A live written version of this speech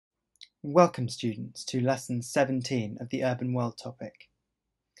Welcome students to lesson 17 of the Urban World topic.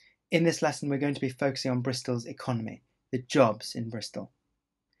 In this lesson we're going to be focusing on Bristol's economy, the jobs in Bristol.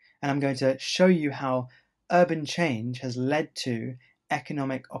 And I'm going to show you how urban change has led to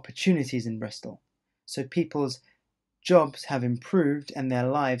economic opportunities in Bristol. So people's jobs have improved and their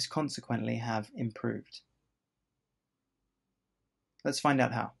lives consequently have improved. Let's find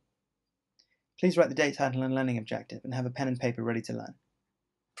out how. Please write the date, title and learning objective and have a pen and paper ready to learn.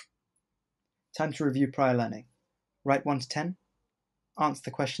 Time to review prior learning. Write 1 to 10, answer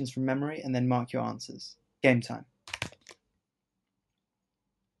the questions from memory and then mark your answers. Game time.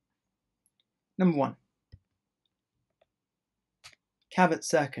 Number 1. Cabot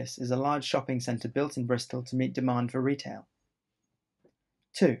Circus is a large shopping centre built in Bristol to meet demand for retail.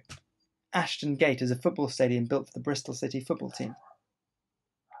 2. Ashton Gate is a football stadium built for the Bristol City football team.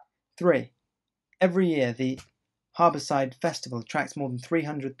 3. Every year the Harbourside Festival attracts more than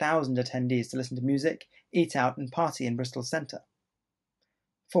 300,000 attendees to listen to music, eat out and party in Bristol Centre.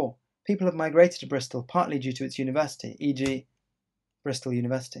 4. People have migrated to Bristol partly due to its university, e.g. Bristol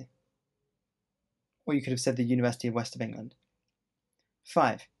University. Or you could have said the University of West of England.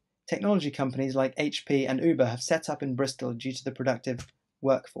 5. Technology companies like HP and Uber have set up in Bristol due to the productive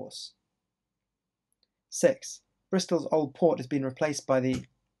workforce. 6. Bristol's old port has been replaced by the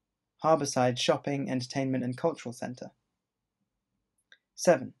Harbourside Shopping, Entertainment and Cultural Centre.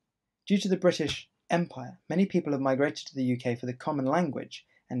 7. Due to the British Empire, many people have migrated to the UK for the common language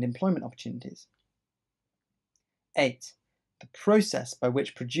and employment opportunities. 8. The process by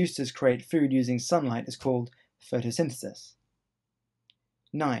which producers create food using sunlight is called photosynthesis.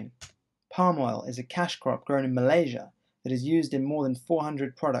 9. Palm oil is a cash crop grown in Malaysia that is used in more than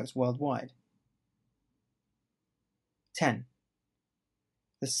 400 products worldwide. 10.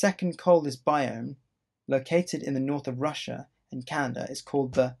 The second coldest biome, located in the north of Russia and Canada, is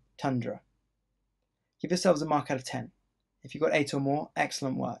called the tundra. Give yourselves a mark out of 10. If you got 8 or more,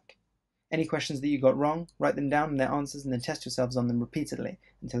 excellent work. Any questions that you got wrong, write them down and their answers and then test yourselves on them repeatedly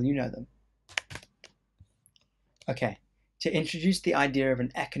until you know them. Okay, to introduce the idea of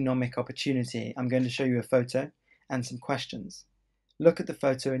an economic opportunity, I'm going to show you a photo and some questions. Look at the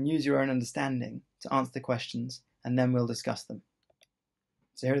photo and use your own understanding to answer the questions and then we'll discuss them.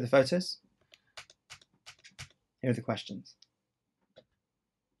 So here are the photos. Here are the questions.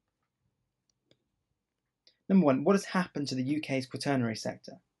 Number 1, what has happened to the UK's quaternary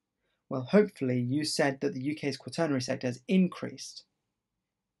sector? Well, hopefully you said that the UK's quaternary sector has increased.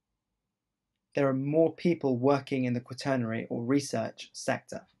 There are more people working in the quaternary or research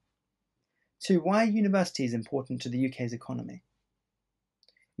sector. 2, why are universities important to the UK's economy?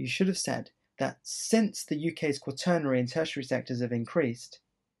 You should have said that since the UK's quaternary and tertiary sectors have increased,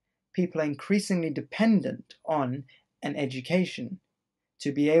 people are increasingly dependent on an education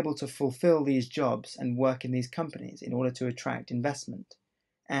to be able to fulfill these jobs and work in these companies in order to attract investment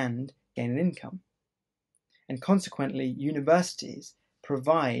and gain an income. And consequently, universities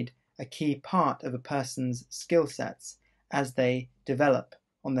provide a key part of a person's skill sets as they develop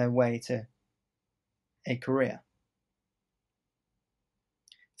on their way to a career.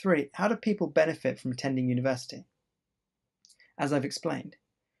 3, how do people benefit from attending university? As I've explained,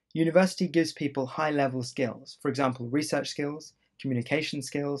 university gives people high-level skills, for example, research skills, communication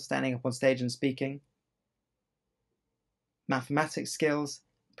skills, standing up on stage and speaking, mathematics skills,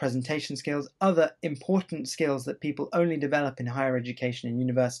 presentation skills, other important skills that people only develop in higher education and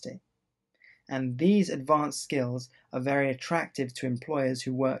university. And these advanced skills are very attractive to employers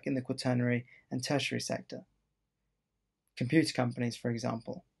who work in the quaternary and tertiary sector. Computer companies, for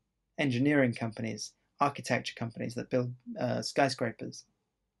example, engineering companies, architecture companies that build skyscrapers.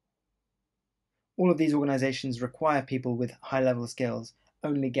 All of these organizations require people with high-level skills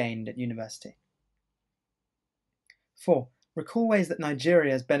only gained at university. 4, recall ways that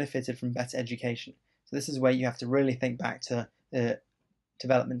Nigeria has benefited from better education. So this is where you have to really think back to the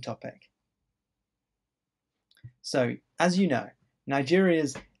development topic. So, as you know,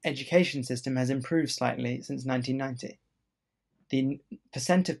 Nigeria's education system has improved slightly since 1990. The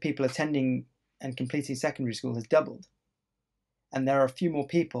percent of people attending and completing secondary school has doubled, and there are a few more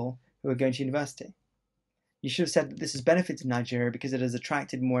people who are going to university. You should have said that this has benefited Nigeria because it has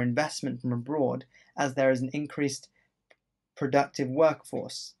attracted more investment from abroad as there is an increased productive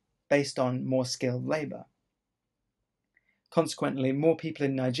workforce based on more skilled labour. Consequently, more people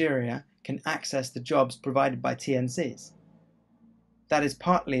in Nigeria can access the jobs provided by TNCs. That is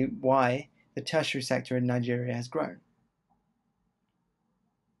partly why the tertiary sector in Nigeria has grown.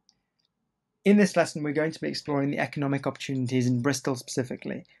 In this lesson, we're going to be exploring the economic opportunities in Bristol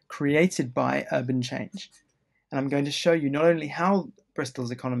specifically, created by urban change. And I'm going to show you not only how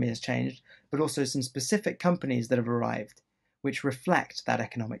Bristol's economy has changed, but also some specific companies that have arrived, which reflect that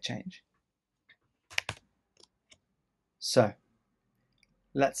economic change. So,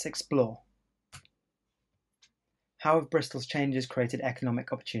 let's explore. How have Bristol's changes created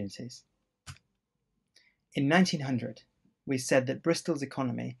economic opportunities? In 1900, we said that Bristol's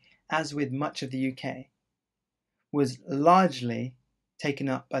economy, as with much of the UK, was largely taken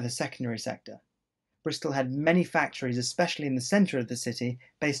up by the secondary sector. Bristol had many factories, especially in the centre of the city,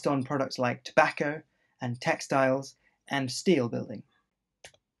 based on products like tobacco and textiles and steel building.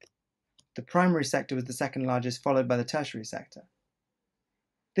 The primary sector was the second largest, followed by the tertiary sector.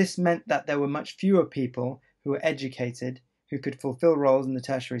 This meant that there were much fewer people who were educated who could fulfill roles in the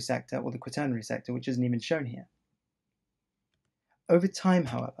tertiary sector or the quaternary sector, which isn't even shown here. Over time,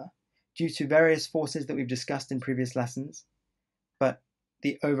 however, due to various forces that we've discussed in previous lessons, but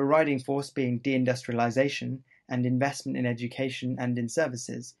the overriding force being deindustrialization and investment in education and in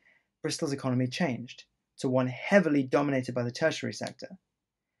services, Bristol's economy changed to one heavily dominated by the tertiary sector.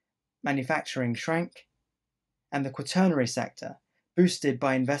 Manufacturing shrank, and the quaternary sector, boosted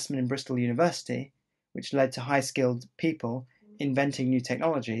by investment in Bristol University, which led to high-skilled people inventing new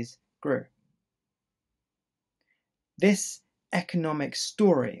technologies, grew. This economic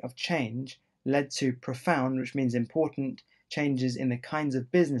story of change led to profound, which means important, changes in the kinds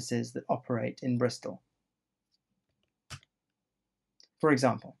of businesses that operate in Bristol. For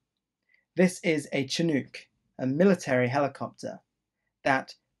example, this is a Chinook, a military helicopter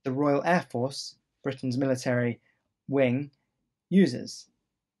that the Royal Air Force, Britain's military wing, uses.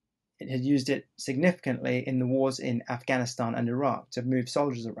 It had used it significantly in the wars in Afghanistan and Iraq to move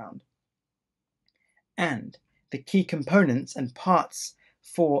soldiers around. And the key components and parts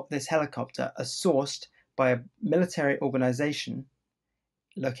for this helicopter are sourced by a military organisation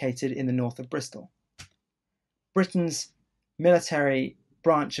located in the north of Bristol. Britain's military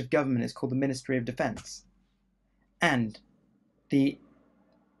branch of government is called the Ministry of Defence. And the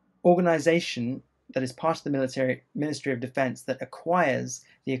organisation that is part of the Ministry of Defence that acquires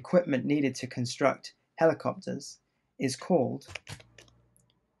the equipment needed to construct helicopters is called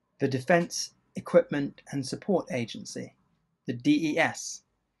the Defence Equipment and Support Agency, the DES.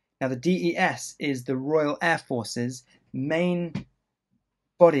 Now, the DES is the Royal Air Force's main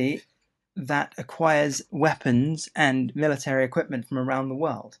body that acquires weapons and military equipment from around the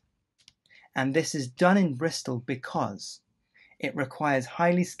world. And this is done in Bristol because it requires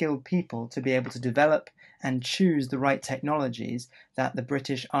highly skilled people to be able to develop and choose the right technologies that the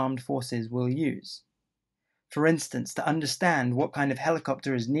British Armed Forces will use. For instance, to understand what kind of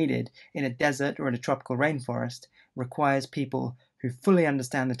helicopter is needed in a desert or in a tropical rainforest requires people who fully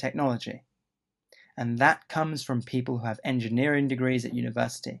understand the technology. And that comes from people who have engineering degrees at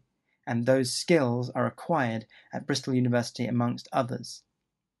university, and those skills are acquired at Bristol University amongst others.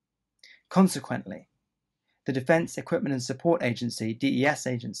 Consequently, the Defence Equipment and Support Agency, DES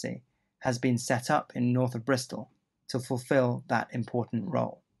agency, has been set up in north of Bristol to fulfill that important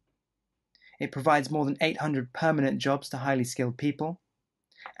role. It provides more than 800 permanent jobs to highly skilled people,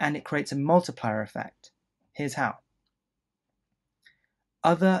 and it creates a multiplier effect. Here's how.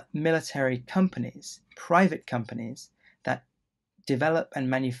 Other military companies, private companies, that develop and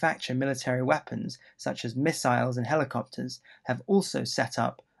manufacture military weapons, such as missiles and helicopters, have also set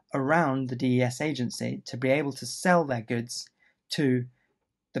up around the DES agency to be able to sell their goods to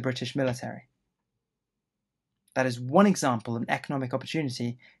the British military. That is one example of an economic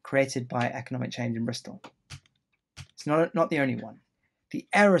opportunity created by economic change in Bristol. It's not the only one. The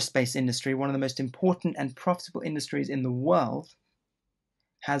aerospace industry, one of the most important and profitable industries in the world,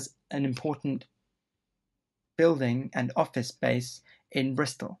 has an important building and office base in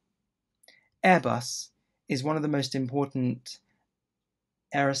Bristol. Airbus is one of the most important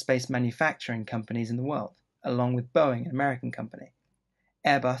aerospace manufacturing companies in the world, along with Boeing, an American company.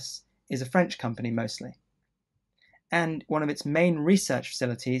 Airbus is a French company mostly. And one of its main research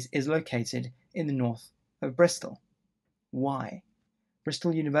facilities is located in the north of Bristol. Why?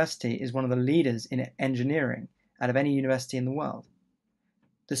 Bristol University is one of the leaders in engineering out of any university in the world.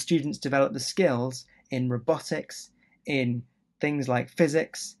 The students develop the skills in robotics, in things like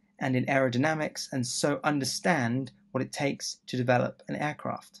physics, and in aerodynamics, and so understand what it takes to develop an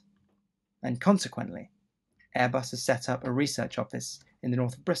aircraft. And consequently, Airbus has set up a research office in the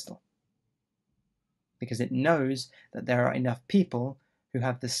north of Bristol, because it knows that there are enough people who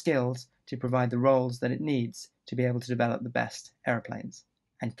have the skills to provide the roles that it needs to be able to develop the best aeroplanes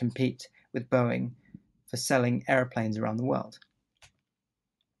and compete with Boeing for selling aeroplanes around the world.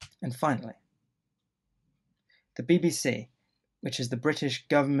 And finally, the BBC, which is the British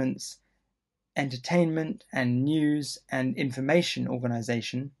government's entertainment and news and information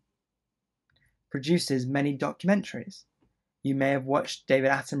organisation, produces many documentaries. You may have watched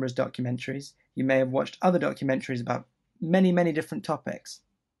David Attenborough's documentaries. You may have watched other documentaries about many, many different topics.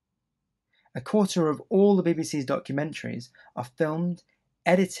 A quarter of all the BBC's documentaries are filmed,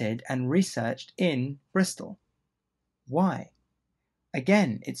 edited and researched in Bristol. Why?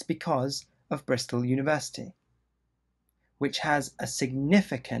 Again, it's because of Bristol University, which has a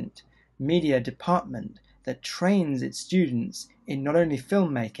significant media department that trains its students in not only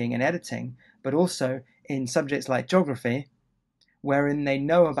filmmaking and editing, but also in subjects like geography, wherein they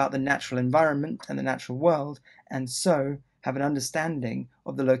know about the natural environment and the natural world, and so have an understanding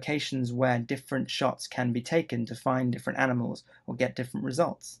of the locations where different shots can be taken to find different animals or get different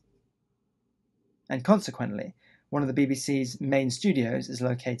results. And consequently, one of the BBC's main studios is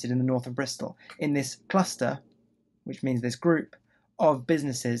located in the north of Bristol, in this cluster, which means this group, of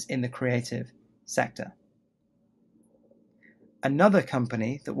businesses in the creative sector. Another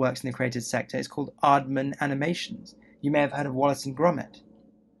company that works in the creative sector is called Aardman Animations. You may have heard of Wallace and Gromit.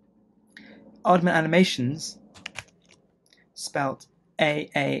 Aardman Animations, spelt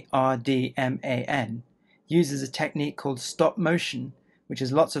Aardman, uses a technique called stop motion, which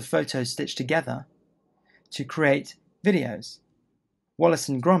is lots of photos stitched together, to create videos. Wallace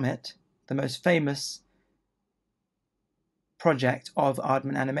and Gromit, the most famous project of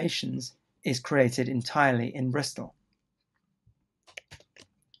Aardman Animations, is created entirely in Bristol.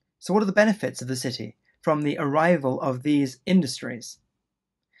 So what are the benefits of the city from the arrival of these industries?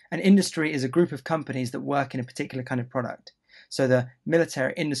 An industry is a group of companies that work in a particular kind of product. So the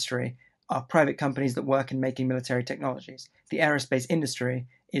military industry are private companies that work in making military technologies. The aerospace industry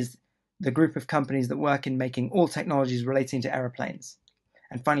is the group of companies that work in making all technologies relating to aeroplanes.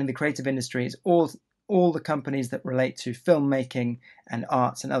 And finally, the creative industry is all the companies that relate to filmmaking and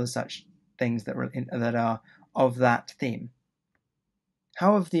arts and other such things that are of that theme.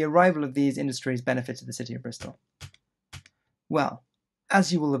 How have the arrival of these industries benefited the city of Bristol? Well,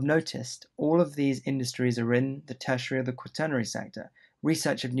 as you will have noticed, all of these industries are in the tertiary or the quaternary sector: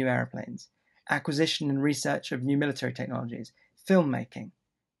 research of new aeroplanes, acquisition and research of new military technologies, filmmaking.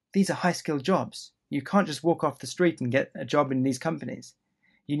 These are high-skilled jobs. You can't just walk off the street and get a job in these companies.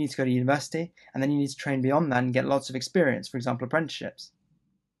 You need to go to university, and then you need to train beyond that and get lots of experience, for example, apprenticeships.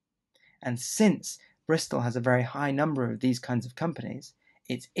 And since Bristol has a very high number of these kinds of companies,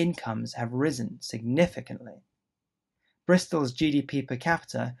 its incomes have risen significantly. Bristol's GDP per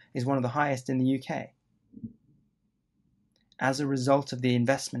capita is one of the highest in the UK as a result of the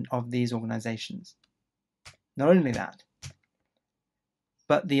investment of these organisations. Not only that,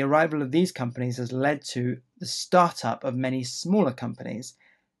 but the arrival of these companies has led to the startup of many smaller companies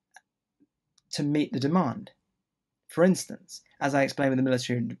to meet the demand. For instance, as I explained with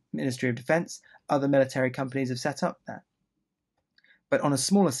the Ministry of Defence, other military companies have set up there. But on a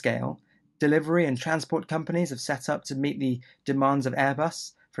smaller scale, delivery and transport companies have set up to meet the demands of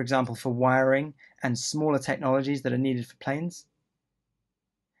Airbus, for example, for wiring and smaller technologies that are needed for planes.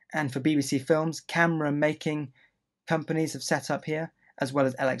 And for BBC Films, camera making companies have set up here, as well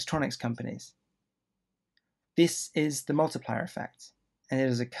as electronics companies. This is the multiplier effect, and it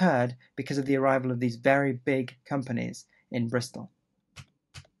has occurred because of the arrival of these very big companies in Bristol.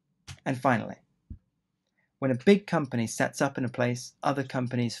 And finally, when a big company sets up in a place, other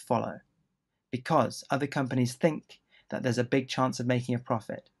companies follow, because other companies think that there's a big chance of making a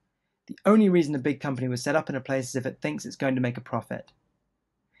profit. The only reason a big company was set up in a place is if it thinks it's going to make a profit.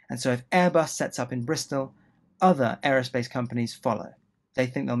 And so if Airbus sets up in Bristol, other aerospace companies follow. They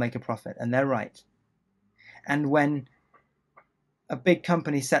think they'll make a profit, and they're right. And when a big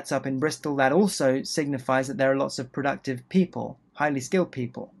company sets up in Bristol, that also signifies that there are lots of productive people, highly skilled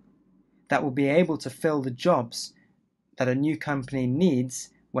people, that will be able to fill the jobs that a new company needs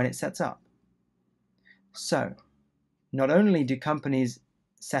when it sets up. So, not only do companies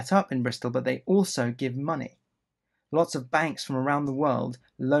set up in Bristol, but they also give money. Lots of banks from around the world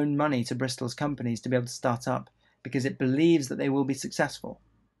loan money to Bristol's companies to be able to start up because it believes that they will be successful.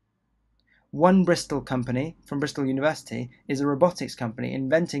 One Bristol company from Bristol University is a robotics company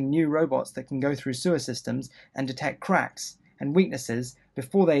inventing new robots that can go through sewer systems and detect cracks and weaknesses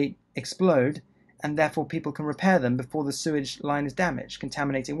before they explode, and therefore people can repair them before the sewage line is damaged,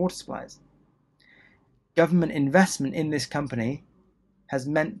 contaminating water supplies. Government investment in this company has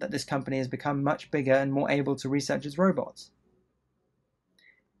meant that this company has become much bigger and more able to research its robots.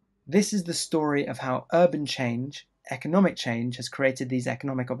 This is the story of how urban change, economic change, has created these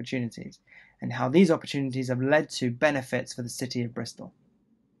economic opportunities, and how these opportunities have led to benefits for the city of Bristol.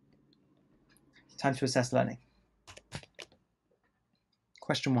 Time to assess learning.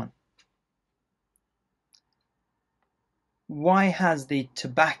 Question 1. why has the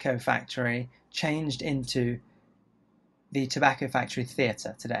tobacco factory changed into the tobacco factory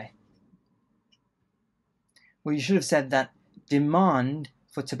theatre today? Well, you should have said that demand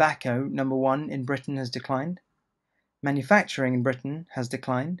for tobacco, number one, in Britain has declined, manufacturing in Britain has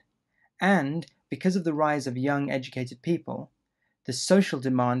declined, and because of the rise of young educated people, the social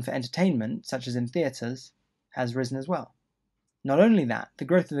demand for entertainment, such as in theatres, has risen as well. Not only that, the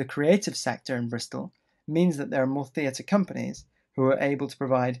growth of the creative sector in Bristol means that there are more theatre companies who are able to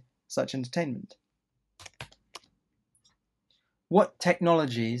provide such entertainment. What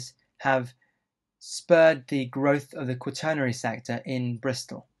technologies have spurred the growth of the quaternary sector in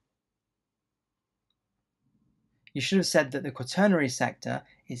Bristol? You should have said that the quaternary sector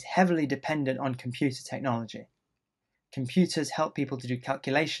is heavily dependent on computer technology. Computers help people to do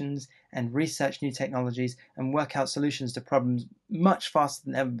calculations and research new technologies and work out solutions to problems much faster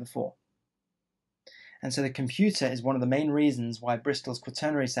than ever before. And so the computer is one of the main reasons why Bristol's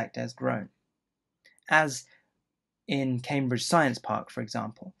quaternary sector has grown, as in Cambridge Science Park, for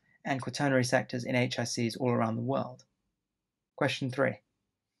example, and quaternary sectors in HICs all around the world. Question 3.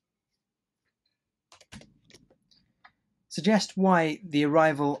 Suggest why the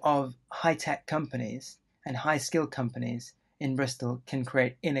arrival of high-tech companies and high-skilled companies in Bristol can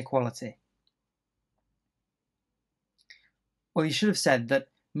create inequality. Well, you should have said that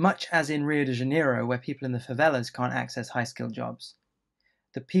much as in Rio de Janeiro, where people in the favelas can't access high-skilled jobs,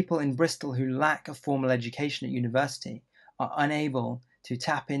 the people in Bristol who lack a formal education at university are unable to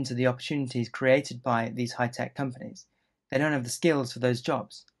tap into the opportunities created by these high-tech companies. They don't have the skills for those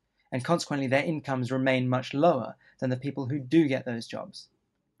jobs, and consequently their incomes remain much lower than the people who do get those jobs,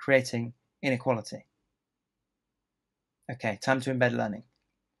 creating inequality. Okay, time to embed learning.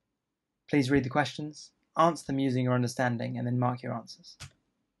 Please read the questions, answer them using your understanding, and then mark your answers.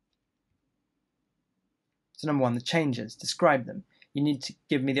 So number 1, the changes, describe them. You need to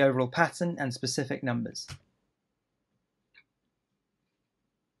give me the overall pattern and specific numbers.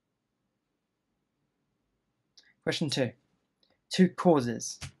 Question 2, 2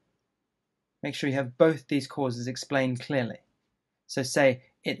 causes. Make sure you have both these causes explained clearly. So say,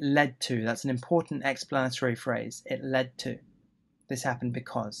 it led to, that's an important explanatory phrase, it led to. This happened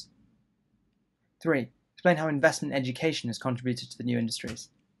because. 3, explain how investment in education has contributed to the new industries.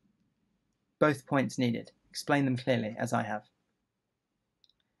 Both points needed. Explain them clearly, as I have.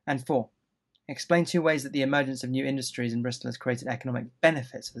 And 4, explain 2 ways that the emergence of new industries in Bristol has created economic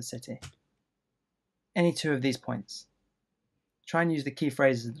benefits for the city. Any 2 of these points. Try and use the key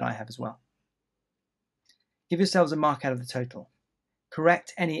phrases that I have as well. Give yourselves a mark out of the total.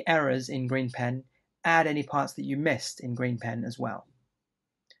 Correct any errors in green pen, add any parts that you missed in green pen as well.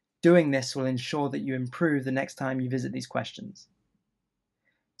 Doing this will ensure that you improve the next time you visit these questions.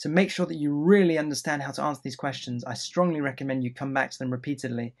 To make sure that you really understand how to answer these questions, I strongly recommend you come back to them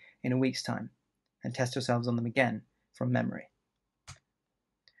repeatedly in a week's time and test yourselves on them again from memory.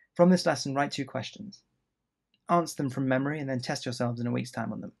 From this lesson, write 2 questions. Answer them from memory and then test yourselves in a week's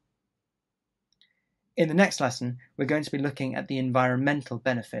time on them. In the next lesson, we're going to be looking at the environmental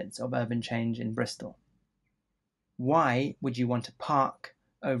benefits of urban change in Bristol. Why would you want to park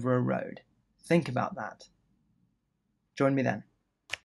over a road? Think about that. Join me then.